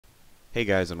Hey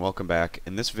guys, and welcome back.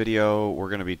 In this video we're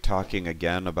going to be talking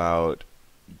again about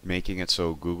making it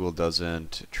so Google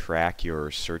doesn't track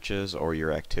your searches or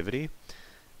your activity.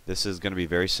 This is going to be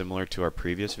very similar to our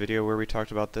previous video where we talked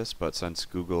about this, but since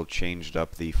Google changed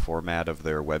up the format of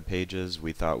their web pages,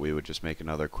 we thought we would just make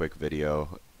another quick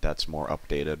video that's more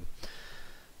updated.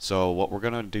 So what we're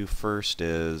going to do first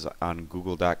is on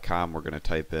google.com we're going to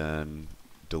type in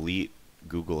delete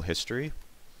Google history.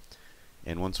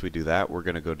 And once we do that, we're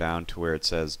going to go down to where it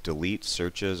says delete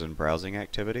searches and browsing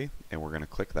activity, and we're going to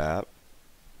click that.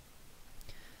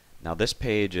 Now this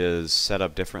page is set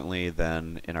up differently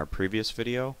than in our previous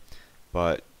video,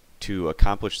 but to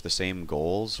accomplish the same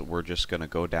goals, we're just going to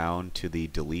go down to the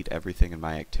delete everything in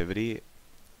my activity,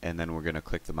 and then we're going to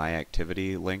click the my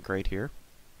activity link right here.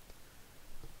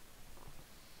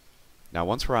 Now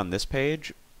once we're on this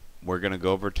page, we're going to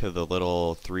go over to the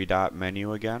little three-dot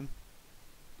menu again,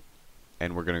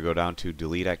 and we're going to go down to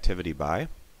delete activity by,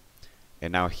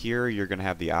 and now here you're going to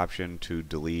have the option to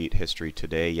delete history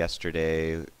today,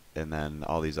 yesterday, and then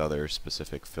all these other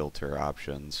specific filter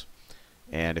options.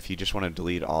 And if you just want to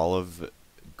delete all of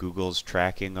Google's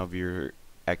tracking of your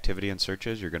activity and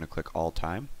searches, you're going to click all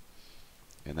time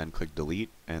and then click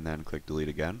delete and then click delete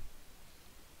again,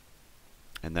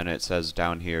 and then it says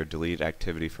down here delete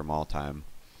activity from all time.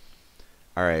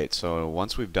 Alright, so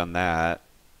once we've done that,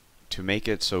 to make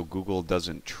it so Google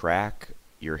doesn't track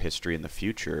your history in the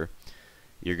future,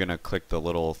 you're going to click the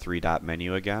little three-dot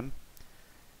menu again,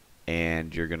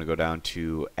 and you're going to go down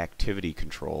to activity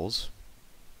controls,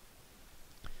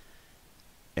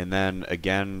 and then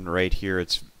again right here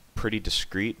it's pretty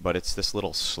discreet, but it's this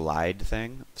little slide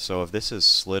thing. So if this is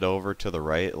slid over to the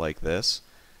right like this,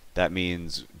 that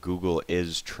means Google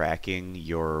is tracking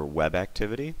your web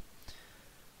activity,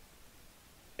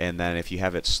 and then if you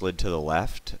have it slid to the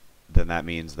left, then that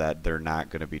means that they're not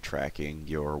going to be tracking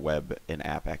your web and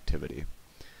app activity.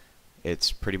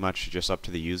 It's pretty much just up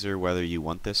to the user whether you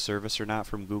want this service or not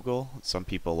from Google. Some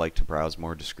people like to browse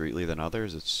more discreetly than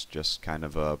others. It's just kind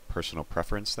of a personal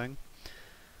preference thing.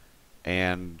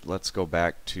 And let's go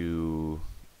back to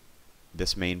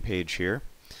this main page here.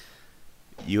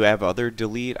 You have other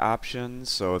delete options,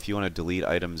 so if you want to delete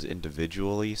items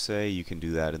individually, say, you can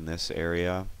do that in this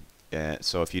area.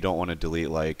 So if you don't want to delete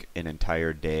like an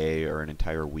entire day or an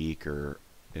entire week or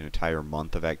an entire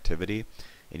month of activity,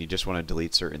 and you just want to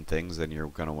delete certain things, then you're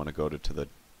going to want to go to the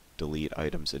delete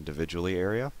items individually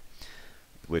area,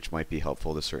 which might be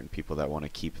helpful to certain people that want to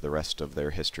keep the rest of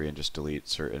their history and just delete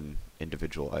certain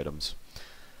individual items.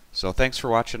 So thanks for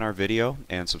watching our video,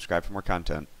 and subscribe for more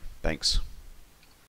content. Thanks.